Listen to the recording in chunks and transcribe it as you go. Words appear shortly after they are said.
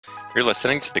You're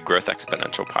listening to the Growth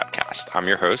Exponential podcast. I'm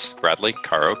your host, Bradley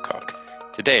Caro Cook.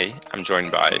 Today, I'm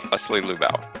joined by Leslie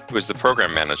Lubell, who is the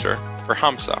program manager for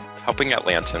HAMSA, Helping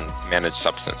Atlantans Manage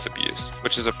Substance Abuse,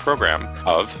 which is a program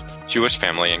of Jewish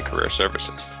Family and Career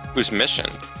Services, whose mission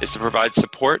is to provide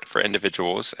support for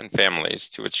individuals and families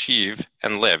to achieve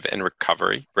and live in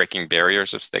recovery, breaking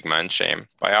barriers of stigma and shame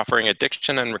by offering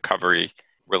addiction and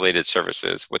recovery-related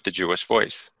services with the Jewish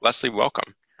voice. Leslie,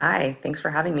 welcome. Hi, thanks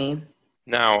for having me.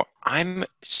 Now, I'm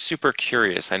super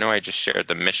curious. I know I just shared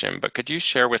the mission, but could you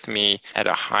share with me at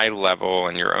a high level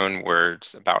in your own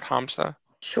words about HAMSA?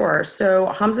 Sure.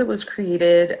 So HAMSA was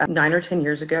created 9 or 10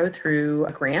 years ago through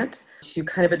a grant to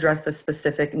kind of address the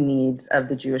specific needs of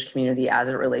the Jewish community as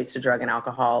it relates to drug and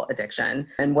alcohol addiction.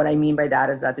 And what I mean by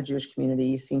that is that the Jewish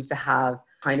community seems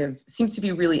to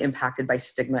be really impacted by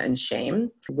stigma and shame,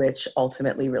 which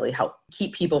ultimately really help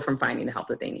keep people from finding the help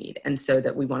that they need. And so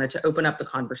that we wanted to open up the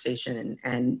conversation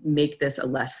and make this a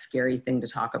less scary thing to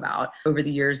talk about. Over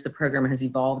the years, the program has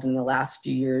evolved. In the last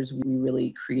few years, we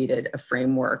really created a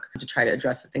framework to try to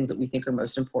address the things that we think are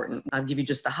most important. I'll give you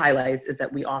just the highlights is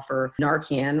that we offer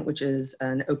Narcan, which is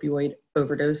an opioid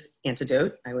overdose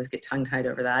antidote. I always get tongue-tied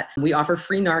over that. We offer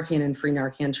free Narcan and free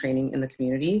Narcan training in the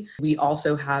community. We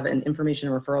also have an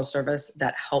information and referral service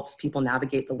that helps people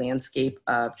navigate the landscape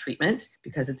of treatment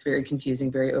because it's very confusing,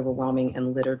 very overwhelming,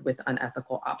 and littered with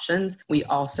unethical options. We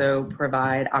also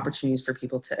provide opportunities for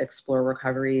people to explore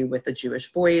recovery with a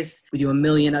Jewish voice. We do a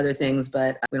million other things,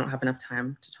 but we don't have enough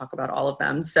time to talk about all of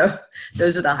them. So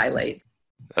those are the highlights.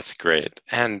 That's great.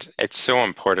 And it's so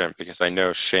important because I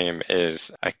know shame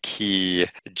is a key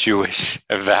Jewish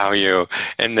value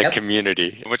in the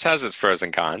community, which has its pros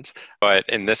and cons. But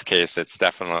in this case, it's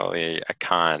definitely a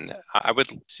con. I was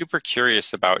super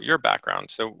curious about your background.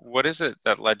 So what is it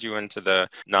that led you into the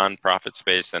nonprofit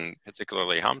space and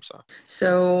particularly HAMSA?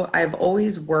 So I've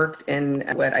always worked in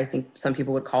what I think some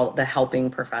people would call the helping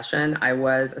profession. I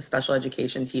was a special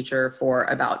education teacher for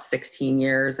about 16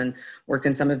 years and worked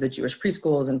in some of the Jewish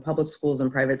preschools and public schools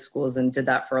and private schools and did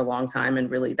that for a long time. And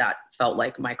really that felt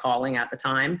like my calling at the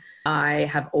time. I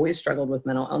have always struggled with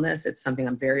mental illness. It's something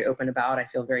I'm very open about. I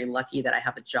feel very lucky that I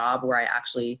have a job where I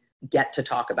actually get to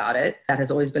talk about it. That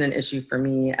has always been an issue for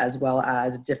me, as well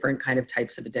as different kind of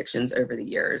types of addictions over the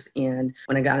years. And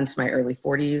when I got into my early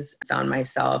 40s, I found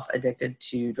myself addicted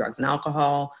to drugs and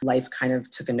alcohol. Life kind of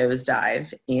took a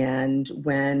nosedive. And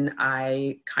when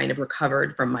I kind of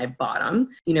recovered from my bottom,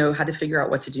 had to figure out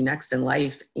what to do next in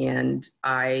life. And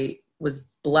I was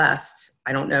blessed,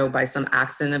 I don't know, by some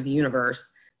accident of the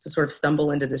universe to sort of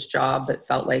stumble into this job that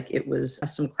felt like it was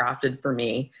custom crafted for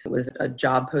me. It was a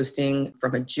job posting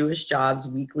from a Jewish Jobs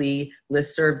weekly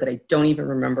listserv that I don't even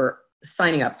remember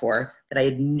signing up for, that I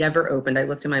had never opened. I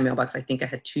looked in my mailbox. I think I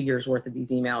had 2 years worth of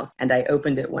these emails. And I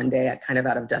opened it one day kind of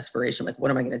out of desperation, like, what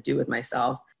am I going to do with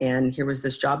myself? And here was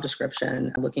this job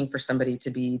description looking for somebody to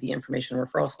be the information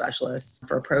referral specialist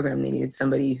for a program. They needed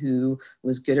somebody who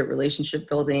was good at relationship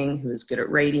building, who was good at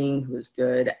writing, who was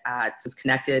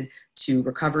connected to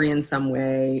recovery in some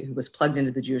way, who was plugged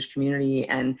into the Jewish community.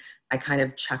 And I kind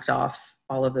of checked off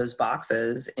all of those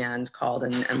boxes and called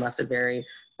and left a very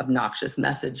obnoxious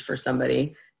message for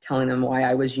somebody, telling them why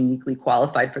I was uniquely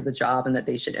qualified for the job and that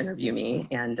they should interview me.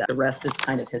 And the rest is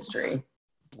kind of history.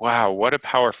 Wow, what a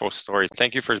powerful story.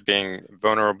 Thank you for being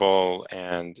vulnerable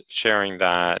and sharing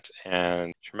that,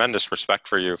 and tremendous respect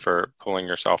for you for pulling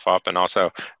yourself up, and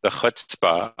also the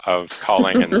chutzpah of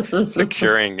calling and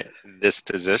securing this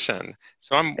position.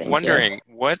 So I'm wondering,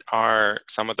 what are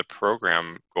some of the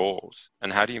program goals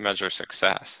and how do you measure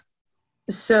success?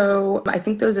 So I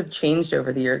think those have changed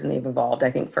over the years and they've evolved.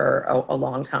 I think for a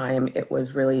long time, it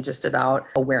was really just about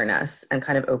awareness and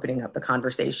kind of opening up the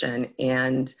conversation.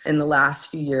 And in the last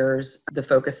few years, the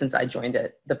focus since I joined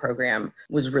the program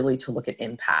was really to look at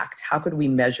impact. How could we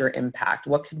measure impact?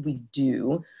 What could we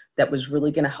do that was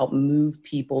really going to help move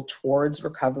people towards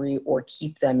recovery or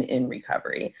keep them in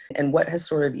recovery? And what has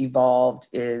sort of evolved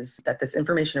is that this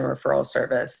information and referral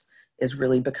service has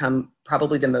really become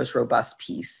probably the most robust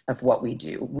piece of what we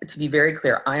do. To be very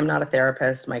clear, I am not a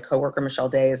therapist. My coworker, Michelle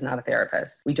Day, is not a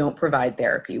therapist. We don't provide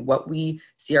therapy. What we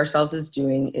see ourselves as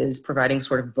doing is providing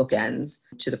sort of bookends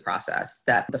to the process.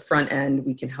 That the front end,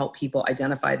 we can help people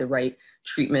identify the right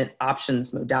treatment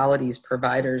options, modalities,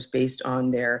 providers based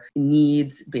on their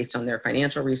needs, based on their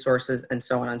financial resources, and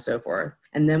so on and so forth.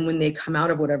 And then when they come out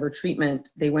of whatever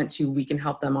treatment they went to, we can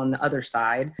help them on the other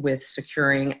side with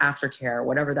securing aftercare,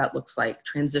 whatever that looks like,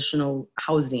 transitional transitional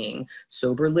housing,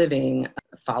 sober living,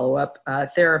 follow-up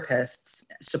therapists,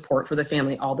 support for the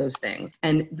family, all those things.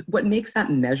 And what makes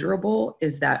that measurable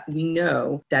is that we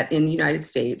know that in the United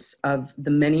States, of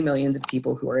the many millions of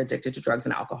people who are addicted to drugs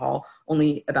and alcohol,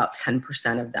 only about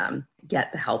 10% of them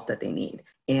get the help that they need.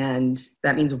 And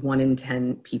that means 1 in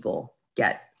 10 people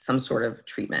get some sort of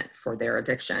treatment for their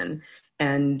addiction.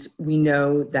 And we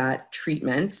know that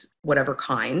treatment, whatever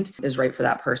kind, is right for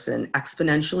that person,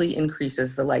 exponentially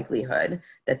increases the likelihood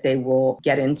that they will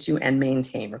get into and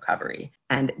maintain recovery.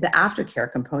 And the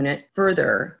aftercare component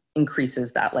further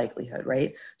increases that likelihood,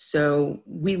 right? So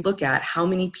we look at how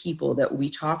many people that we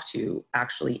talk to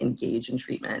actually engage in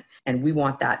treatment, and we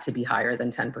want that to be higher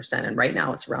than 10%. And right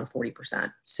now it's around 40%.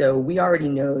 So we already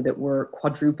know that we're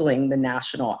quadrupling the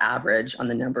national average on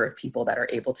the number of people that are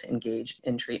able to engage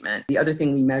in treatment. The other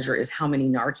thing we measure is how many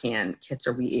Narcan kits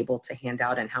are we able to hand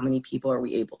out and how many people are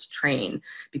we able to train?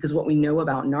 Because what we know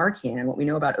about Narcan, what we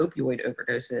know about opioid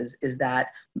overdoses is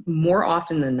that more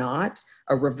often than not,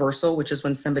 a reversal, which is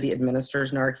when somebody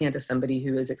administers Narcan to somebody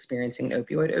who is experiencing an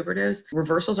opioid overdose,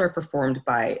 reversals are performed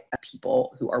by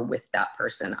people who are with that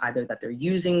person, either that they're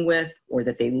using with or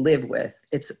that they live with.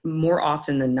 It's more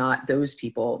often than not those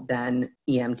people than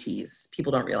EMTs.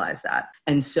 People don't realize that.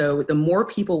 And so the more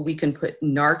people we can put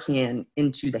Narcan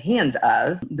into the hands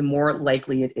of, the more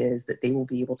likely it is that they will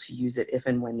be able to use it if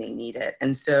and when they need it.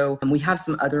 And so we have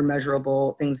some other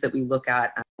measurable things that we look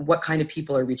at. What kind of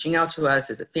people are reaching out to us?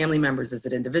 Is it family members? Is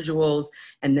it individuals?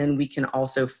 And then we can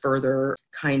also further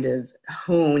kind of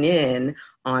hone in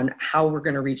on how we're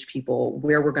going to reach people,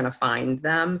 where we're going to find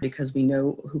them, because we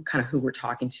know who we're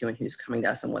talking to and who's coming to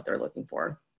us and what they're looking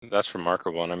for. That's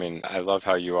remarkable. And I mean, I love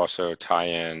how you also tie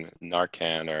in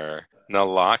Narcan or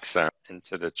naloxone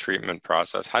into the treatment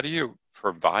process. How do you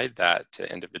provide that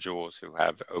to individuals who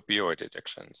have opioid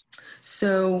addictions?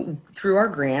 So through our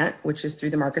grant, which is through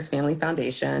the Marcus Family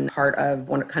Foundation, part of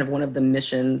one of the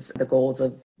missions, the goals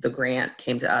of the grant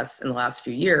came to us in the last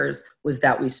few years was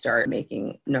that we start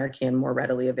making Narcan more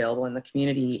readily available in the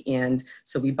community. And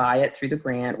so we buy it through the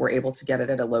grant. We're able to get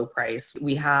it at a low price.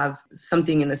 We have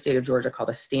something in the state of Georgia called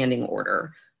a standing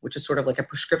order, which is sort of like a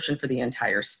prescription for the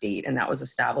entire state. And that was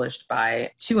established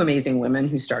by 2 amazing women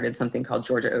who started something called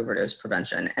Georgia Overdose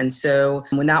Prevention. And so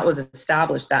when that was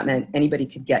established, that meant anybody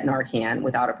could get Narcan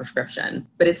without a prescription,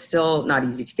 but it's still not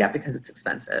easy to get because it's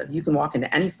expensive. You can walk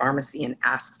into any pharmacy and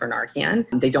ask for Narcan.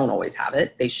 They don't always have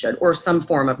it. They should, or some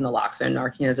form of naloxone.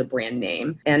 Narcan is a brand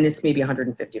name, and it's maybe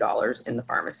 $150 in the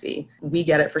pharmacy. We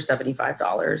get it for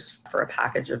 $75 for a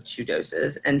package of 2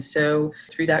 doses. And so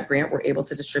through that grant, we're able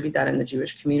to distribute that in the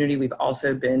Jewish community. We've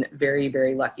also been very,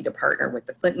 very lucky to partner with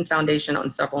the Clinton Foundation on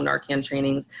several Narcan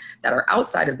trainings that are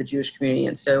outside of the Jewish community.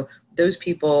 And so those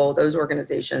people, those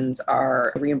organizations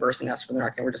are reimbursing us for the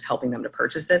Narcan. We're just helping them to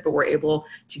purchase it, but we're able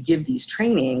to give these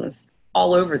trainings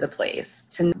all over the place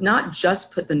to not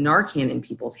just put the Narcan in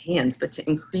people's hands, but to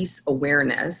increase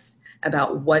awareness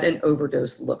about what an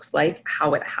overdose looks like,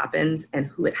 how it happens, and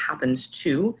who it happens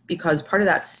to. Because part of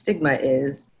that stigma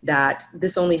is that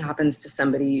this only happens to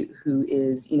somebody who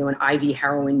is, an IV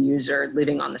heroin user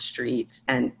living on the street,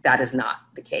 and that is not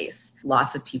the case.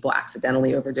 Lots of people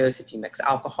accidentally overdose. If you mix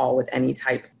alcohol with any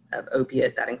type of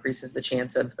opiate, that increases the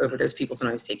chance of overdose. People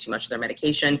sometimes take too much of their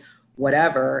medication,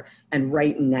 whatever. And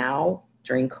right now,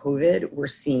 during COVID, we're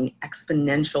seeing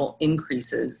exponential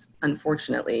increases,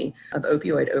 unfortunately, of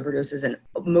opioid overdoses, and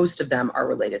most of them are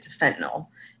related to fentanyl.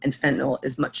 And fentanyl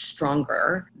is much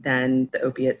stronger than the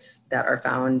opiates that are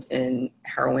found in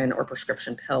heroin or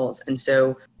prescription pills. And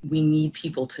so we need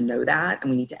people to know that,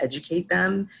 and we need to educate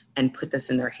them and put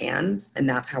this in their hands. And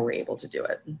that's how we're able to do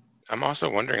it. I'm also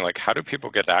wondering, how do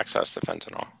people get access to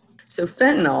fentanyl? So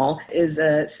fentanyl is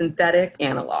a synthetic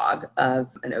analog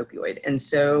of an opioid. And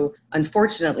so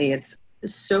unfortunately, it's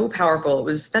so powerful.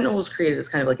 Fentanyl was created as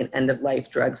kind of like an end-of-life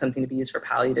drug, something to be used for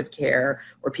palliative care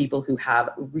or people who have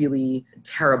really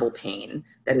terrible pain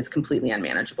that is completely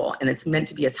unmanageable. And it's meant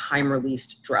to be a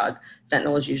time-released drug.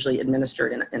 Fentanyl is usually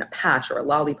administered in a patch or a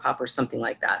lollipop or something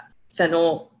like that.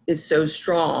 Fentanyl is so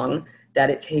strong that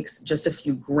it takes just a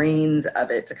few grains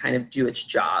of it to kind of do its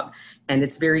job. And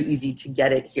it's very easy to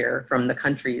get it here from the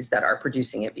countries that are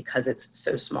producing it because it's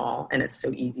so small and it's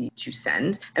so easy to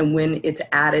send. And when it's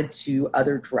added to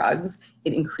other drugs,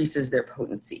 it increases their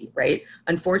potency, right?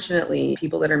 Unfortunately,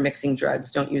 people that are mixing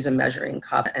drugs don't use a measuring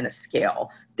cup and a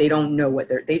scale. They don't know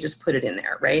they just put it in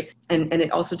there, right? And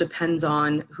it also depends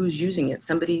on who's using it.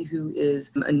 Somebody who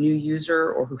is a new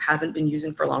user or who hasn't been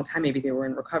using for a long time, maybe they were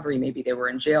in recovery, maybe they were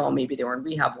in jail, maybe they were in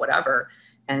rehab, whatever,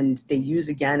 and they use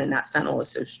again, and that fentanyl is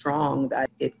so strong that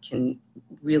it can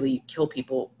really kill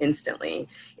people instantly.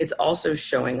 It's also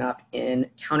showing up in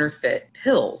counterfeit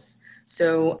pills.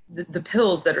 So the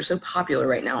pills that are so popular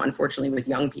right now, unfortunately, with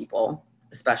young people,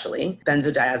 especially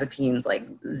benzodiazepines like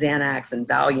Xanax and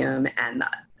Valium and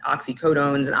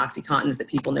oxycodones and Oxycontins that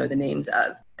people know the names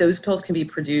of. Those pills can be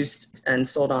produced and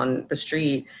sold on the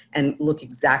street and look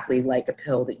exactly like a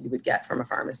pill that you would get from a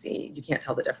pharmacy. You can't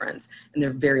tell the difference. And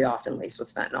they're very often laced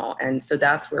with fentanyl. And so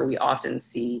that's where we often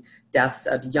see deaths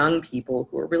of young people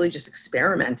who are really just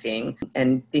experimenting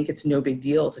and think it's no big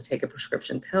deal to take a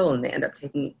prescription pill, and they end up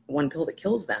taking one pill that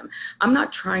kills them. I'm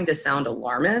not trying to sound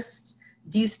alarmist.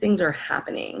 These things are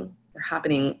happening. They're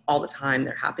happening all the time.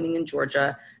 They're happening in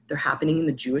Georgia. They're happening in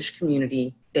the Jewish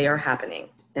community. They are happening.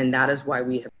 And that is why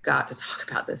we have got to talk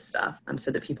about this stuff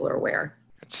so that people are aware.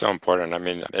 It's so important. I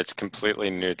mean, it's completely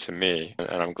new to me,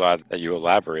 and I'm glad that you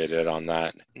elaborated on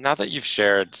that. Now that you've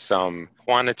shared some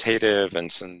quantitative and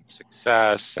some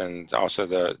success and also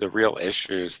the real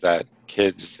issues that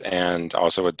kids and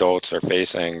also adults are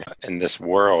facing in this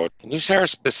world, can you share a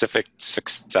specific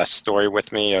success story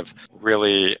with me of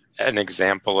really an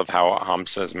example of how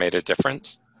HAMSA has made a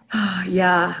difference?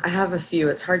 Yeah, I have a few.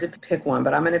 It's hard to pick one,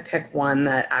 but I'm going to pick one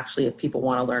that actually, if people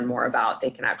want to learn more about, they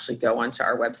can actually go onto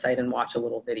our website and watch a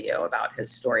little video about his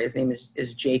story. His name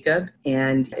is Jacob,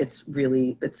 and it's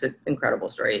an incredible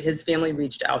story. His family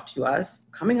reached out to us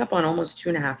coming up on almost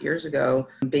 2.5 years ago,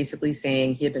 basically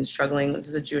saying he had been struggling. This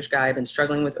is a Jewish guy, been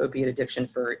struggling with opiate addiction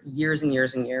for years and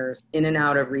years and years, in and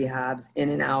out of rehabs, in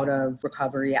and out of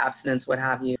recovery, abstinence, what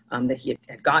have you, that he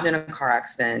had gotten in a car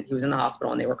accident. He was in the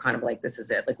hospital, and they were kind of like, this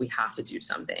is it. Like, we have to do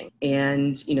something.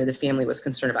 And, the family was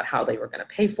concerned about how they were going to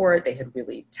pay for it. They had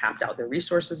really tapped out their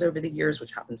resources over the years,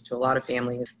 which happens to a lot of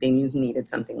families. They knew he needed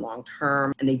something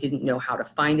long-term, and they didn't know how to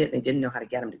find it. They didn't know how to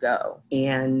get him to go.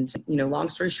 And, long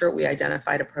story short, we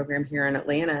identified a program here in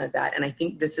Atlanta and I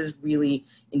think this is really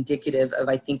indicative of,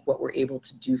 I think, what we're able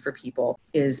to do for people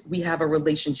is we have a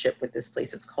relationship with this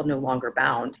place. It's called No Longer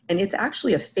Bound. And it's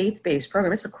actually a faith-based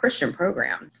program. It's a Christian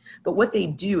program. But what they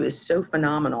do is so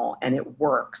phenomenal, and it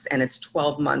works, and it's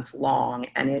 12 months long,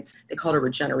 and they call it a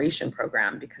regeneration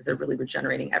program because they're really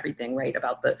regenerating everything, right?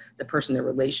 About the person, their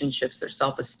relationships, their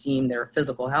self-esteem, their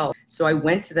physical health. So I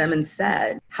went to them and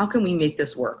said, how can we make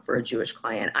this work for a Jewish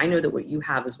client? I know that what you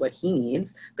have is what he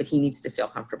needs, but he needs to feel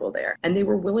comfortable there. And they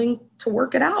were willing to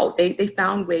work it out. They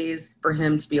found ways for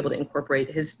him to be able to incorporate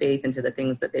his faith into the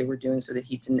things that they were doing so that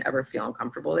he didn't ever feel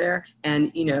uncomfortable there.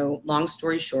 And, long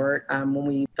story short, when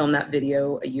we filmed that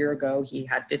video a year ago, he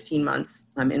had 15 months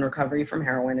in recovery from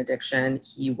heroin addiction.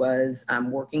 He was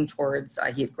working towards,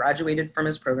 he had graduated from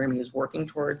his program. He was working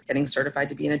towards getting certified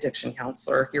to be an addiction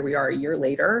counselor. Here we are a year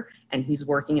later, and he's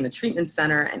working in a treatment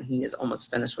center, and he is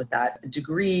almost finished with that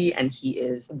degree. And he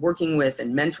is working with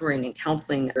and mentoring and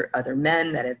counseling other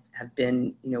men that have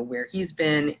been, where he's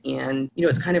been. And,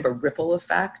 it's kind of a ripple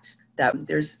effect. That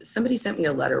somebody sent me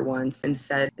a letter once and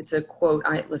said, it's a quote,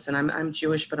 I'm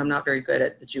Jewish, but I'm not very good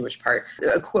at the Jewish part.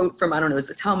 A quote from, I don't know, it was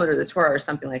the Talmud or the Torah or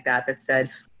something like that said,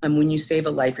 when you save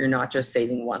a life, you're not just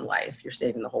saving one life, you're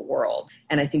saving the whole world.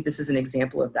 And I think this is an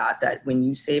example of that when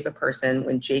you save a person,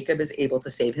 when Jacob is able to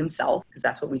save himself, because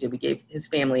that's what we did, we gave his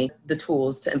family the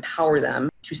tools to empower them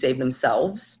to save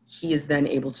themselves, he is then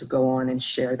able to go on and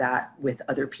share that with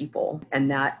other people. And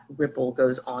that ripple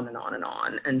goes on and on and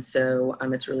on. And so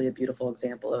it's really a beautiful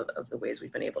example of the ways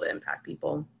we've been able to impact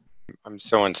people. I'm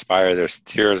so inspired. There's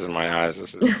tears in my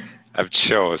eyes. I have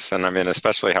chills. And I mean,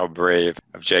 especially how brave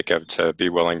of Jacob to be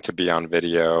willing to be on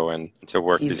video and to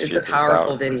work these It's a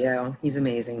powerful video. He's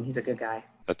amazing. He's a good guy.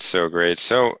 That's so great.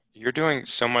 So you're doing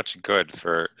so much good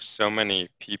for so many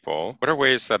people. What are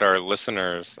ways that our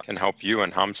listeners can help you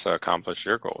and HAMSA accomplish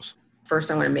your goals? First,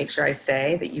 I want to make sure I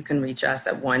say that you can reach us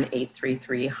at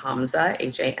 1-833-HAMSA,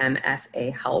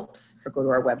 HAMSA helps, or go to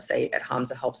our website at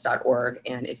hamsahelps.org.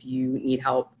 And if you need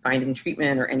help finding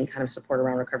treatment or any kind of support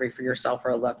around recovery for yourself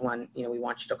or a loved one, we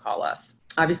want you to call us.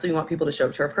 Obviously, we want people to show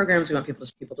up to our programs. We want people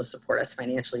to support us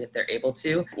financially if they're able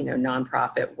to.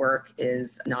 Nonprofit work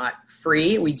is not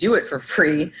free. We do it for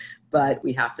free, but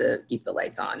we have to keep the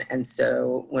lights on. And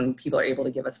so when people are able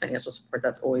to give us financial support,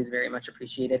 that's always very much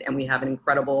appreciated. And we have an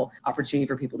incredible opportunity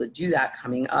for people to do that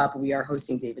coming up. We are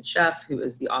hosting David Sheff, who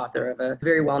is the author of a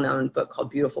very well-known book called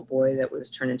Beautiful Boy that was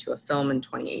turned into a film in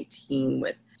 2018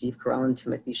 with Steve Carell and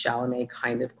Timothy Chalamet,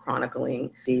 kind of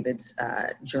chronicling David's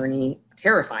journey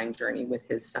terrifying journey with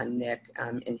his son, Nick,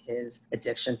 in his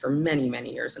addiction for many,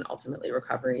 many years and ultimately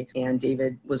recovery. And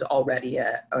David was already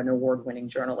an award-winning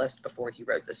journalist before he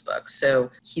wrote this book. So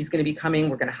he's going to be coming.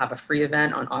 We're going to have a free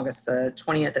event on August the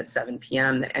 20th at 7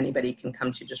 p.m. that anybody can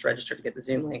come to. Just register to get the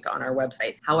Zoom link on our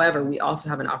website. However, we also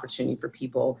have an opportunity for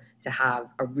people to have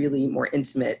a really more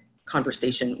intimate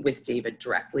conversation with David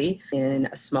directly in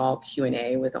a small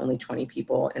Q&A with only 20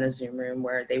 people in a Zoom room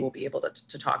where they will be able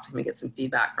to talk to him and get some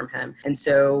feedback from him. And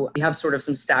so we have sort of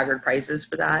some staggered prices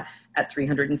for that. At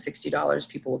 $360,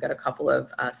 people will get a couple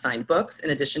of signed books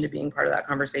in addition to being part of that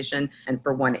conversation. And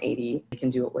for $180, they can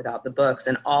do it without the books.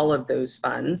 And all of those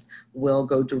funds will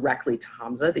go directly to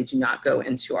Hamza. They do not go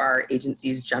into our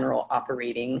agency's general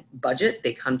operating budget.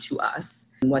 They come to us.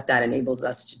 And what that enables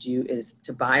us to do is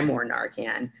to buy more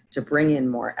Narcan, to bring in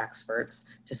more experts,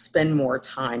 to spend more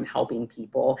time helping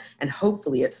people, and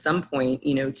hopefully at some point,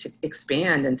 to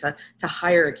expand and to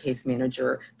hire a case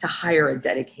manager, to hire a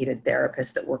dedicated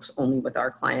therapist that works only with our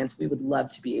clients. We would love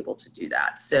to be able to do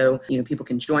that. So, people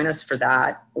can join us for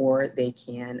that, or they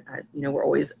can, we're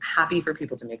always happy for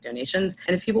people to make donations.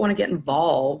 And if people want to get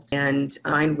involved and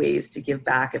find ways to give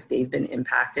back if they've been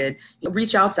impacted,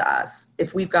 reach out to us.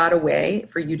 If we've got a way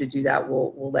for you to do that,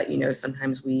 we'll let you know.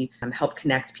 Sometimes we help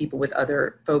connect people with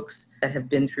other folks that have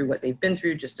been through what they've been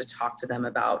through, just to talk to them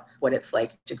about what it's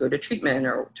like to go to treatment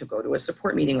or to go to a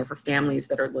support meeting, or for families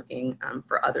that are looking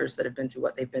for others that have been through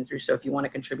what they've been through. So if you want to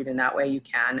contribute in that way, you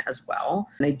can as well.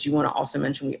 And I do want to also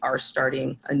mention we are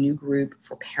starting a new group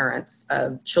for parents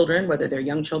of children, whether they're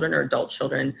young children or adult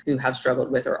children who have struggled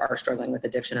with or are struggling with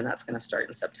addiction, and that's going to start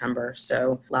in September.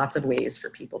 So lots of ways for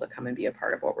people to come and be a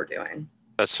part of what we're doing.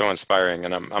 That's so inspiring,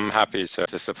 and I'm happy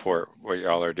to support what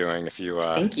y'all are doing. If you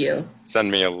Thank you. Send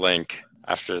me a link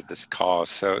after this call.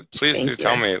 So please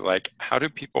tell me, how do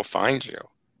people find you?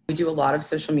 We do a lot of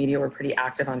social media. We're pretty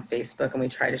active on Facebook, and we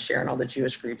try to share in all the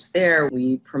Jewish groups there.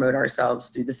 We promote ourselves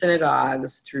through the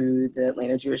synagogues, through the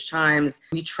Atlanta Jewish Times.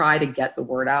 We try to get the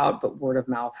word out, but word of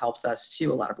mouth helps us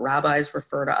too. A lot of rabbis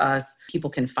refer to us. People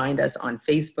can find us on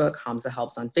Facebook. Hamza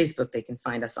Helps on Facebook. They can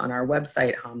find us on our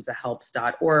website,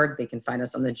 hamzahelps.org. They can find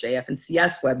us on the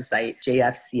JF&CS website,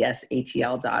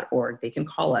 jfcsatl.org. They can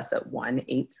call us at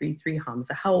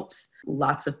 1-833-HAMZA-HELPS.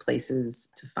 Lots of places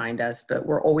to find us, but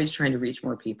we're always trying to reach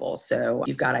more people. So if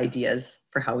you've got ideas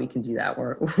for how we can do that,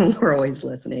 we're always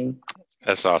listening.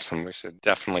 That's awesome. We should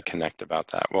definitely connect about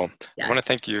that. Well, yeah. I want to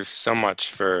thank you so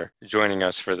much for joining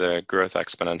us for the Growth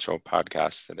Exponential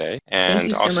podcast today.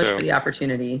 And thank you so much for the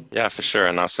opportunity. Yeah, for sure.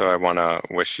 And also I want to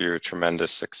wish you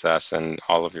tremendous success in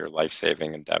all of your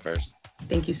life-saving endeavors.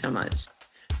 Thank you so much.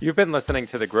 You've been listening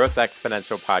to the Growth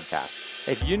Exponential podcast.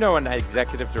 If you know an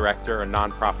executive director or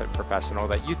nonprofit professional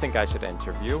that you think I should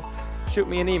interview, shoot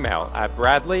me an email at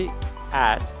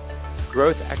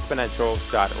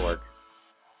bradley@growthexponential.org.